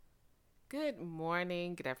Good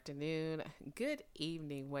morning, good afternoon, good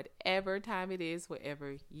evening, whatever time it is,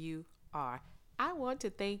 wherever you are. I want to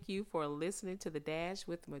thank you for listening to The Dash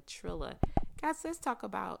with Matrilla. Guys, let's talk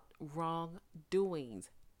about wrongdoings,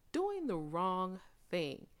 doing the wrong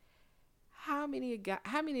thing. How many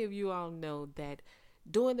of you all know that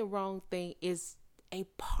doing the wrong thing is a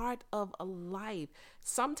part of a life?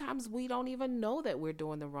 Sometimes we don't even know that we're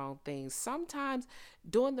doing the wrong thing. Sometimes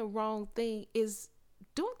doing the wrong thing is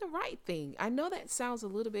doing the right thing. I know that sounds a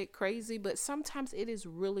little bit crazy, but sometimes it is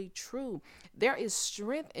really true. There is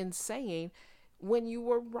strength in saying when you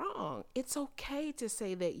were wrong. It's okay to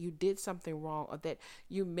say that you did something wrong or that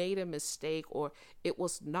you made a mistake or it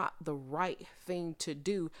was not the right thing to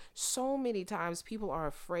do. So many times people are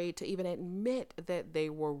afraid to even admit that they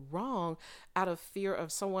were wrong out of fear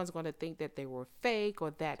of someone's going to think that they were fake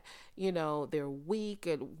or that, they're weak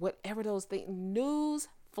and whatever those things. News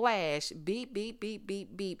flash, beep, beep, beep,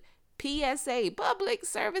 beep, beep. PSA, public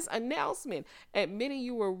service announcement. Admitting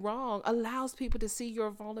you were wrong allows people to see your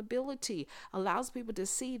vulnerability, allows people to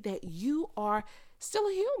see that you are still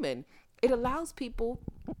a human. It allows people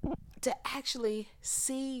to actually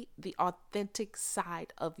see the authentic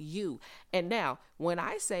side of you. And now, when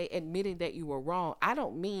I say admitting that you were wrong, I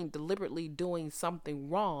don't mean deliberately doing something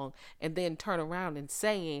wrong and then turn around and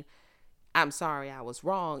saying, I'm sorry, I was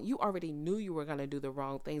wrong. You already knew you were going to do the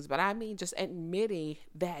wrong things, but I mean just admitting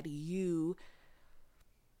that you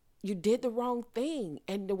did the wrong thing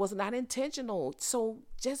and it was not intentional. So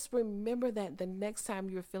just remember that the next time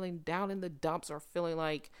you're feeling down in the dumps or feeling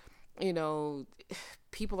like, you know,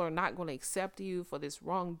 people are not going to accept you for this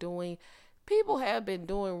wrongdoing. People have been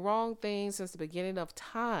doing wrong things since the beginning of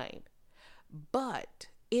time. But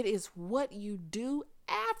it is what you do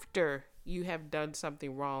after you have done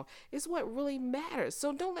something wrong is what really matters.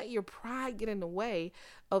 So don't let your pride get in the way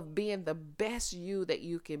of being the best you that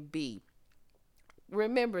you can be.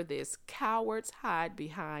 Remember this: cowards hide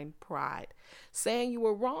behind pride. Saying you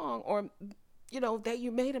were wrong or that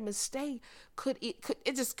you made a mistake could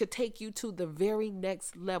take you to the very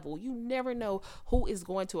next level. You never know who is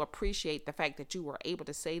going to appreciate the fact that you were able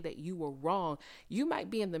to say that you were wrong. You might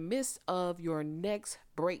be in the midst of your next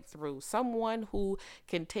breakthrough, someone who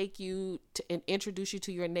can take you to and introduce you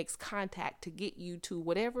to your next contact to get you to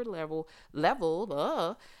whatever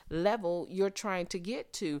level you're trying to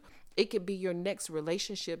get to. It could be your next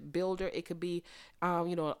relationship builder. It could be,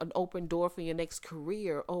 an open door for your next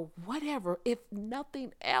career or whatever. If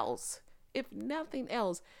nothing else,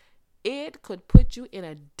 it could put you in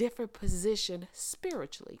a different position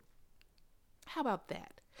spiritually. How about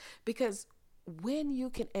that? Because when you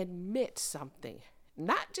can admit something,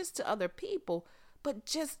 not just to other people, but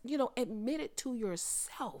just, admit it to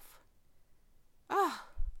yourself. Ah,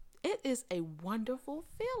 it is a wonderful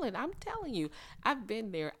feeling. I'm telling you, I've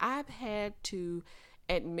been there. I've had to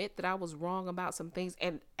admit that I was wrong about some things.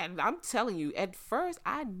 And I'm telling you, at first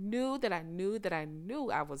I knew that I knew that I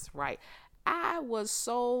knew I was right. I was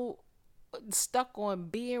so stuck on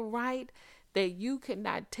being right that you could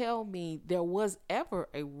not tell me there was ever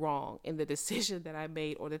a wrong in the decision that I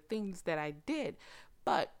made or the things that I did.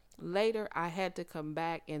 But later I had to come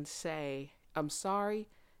back and say, I'm sorry,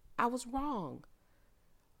 I was wrong.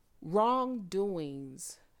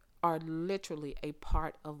 Wrongdoings are literally a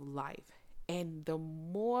part of life. And the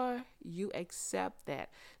more you accept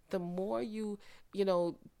that, the more you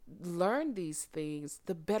learn these things,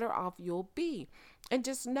 the better off you'll be. And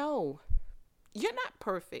just know you're not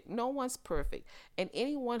perfect. No one's perfect. And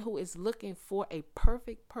anyone who is looking for a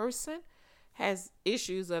perfect person has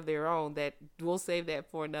issues of their own that we'll save that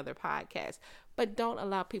for another podcast. But don't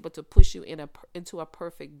allow people to push you into a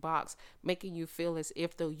perfect box, making you feel as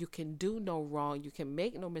if though you can do no wrong, you can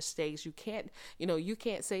make no mistakes, you can't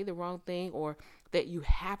say the wrong thing, or that you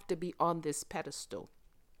have to be on this pedestal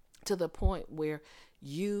to the point where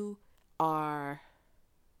you are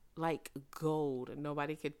like gold and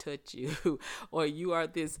nobody can touch you or you are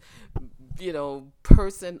this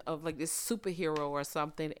person of like this superhero or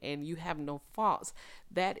something and you have no faults.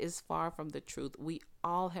 That is far from the truth. We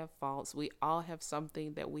all have faults. We all have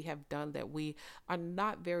something that we have done that we are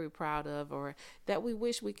not very proud of or that we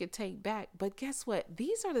wish we could take back. But guess what?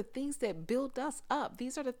 These are the things that build us up.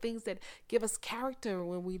 These are the things that give us character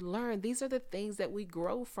when we learn. These are the things that we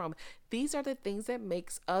grow from. These are the things that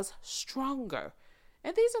makes us stronger.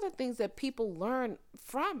 And these are the things that people learn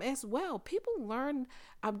from as well. People learn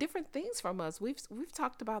different things from us. We've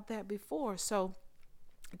talked about that before. So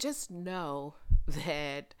just know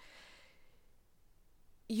that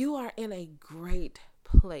you are in a great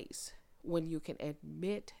place when you can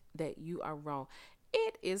admit that you are wrong.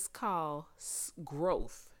 It is called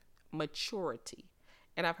growth, maturity.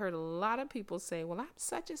 And I've heard a lot of people say, well, I'm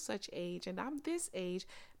such and such age and I'm this age.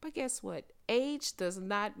 But guess what? Age does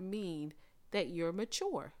not mean that you're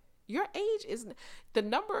mature. Your age is the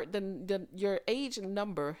number, your age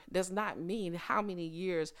number does not mean how many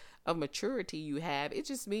years of maturity you have. It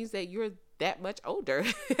just means that you're that much older.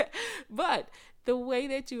 But the way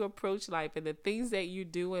that you approach life and the things that you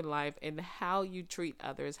do in life and how you treat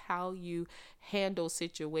others, how you handle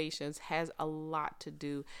situations has a lot to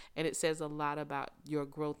do, and it says a lot about your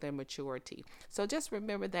growth and maturity. So just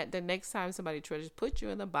remember that the next time somebody tries to put you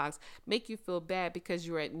in the box, make you feel bad because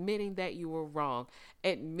you're admitting that you were wrong.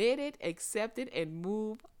 Admit it, accept it, and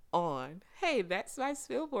move on. Hey, that's my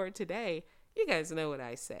spiel for today. You guys know what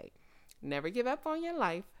I say. Never give up on your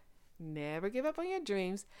life. Never give up on your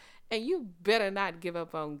dreams. And you better not give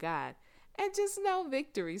up on God. And just know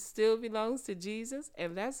victory still belongs to Jesus.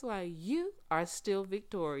 And that's why you are still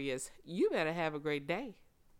victorious. You better have a great day.